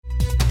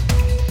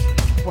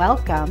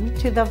Welcome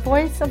to the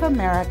Voice of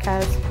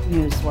America's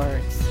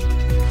Newswords.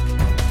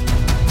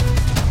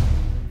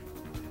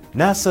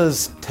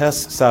 NASA's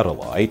TESS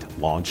satellite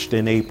launched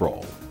in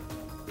April.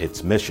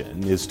 Its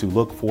mission is to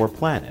look for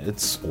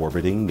planets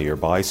orbiting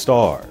nearby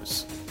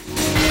stars.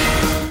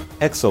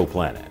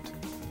 Exoplanet.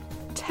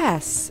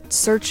 TESS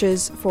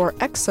searches for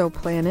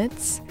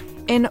exoplanets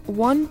in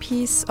one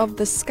piece of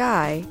the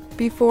sky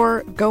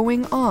before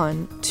going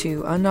on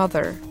to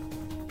another.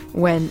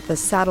 When the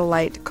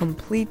satellite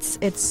completes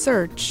its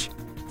search,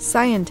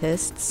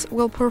 scientists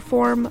will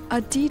perform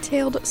a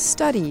detailed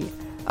study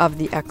of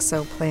the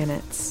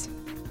exoplanets.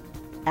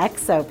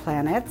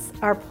 Exoplanets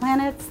are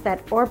planets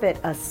that orbit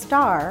a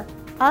star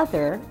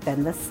other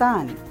than the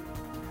Sun.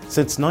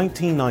 Since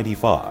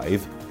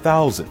 1995,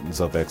 thousands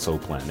of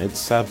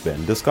exoplanets have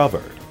been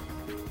discovered.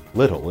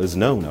 Little is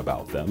known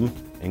about them,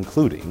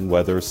 including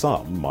whether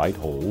some might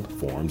hold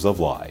forms of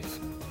life.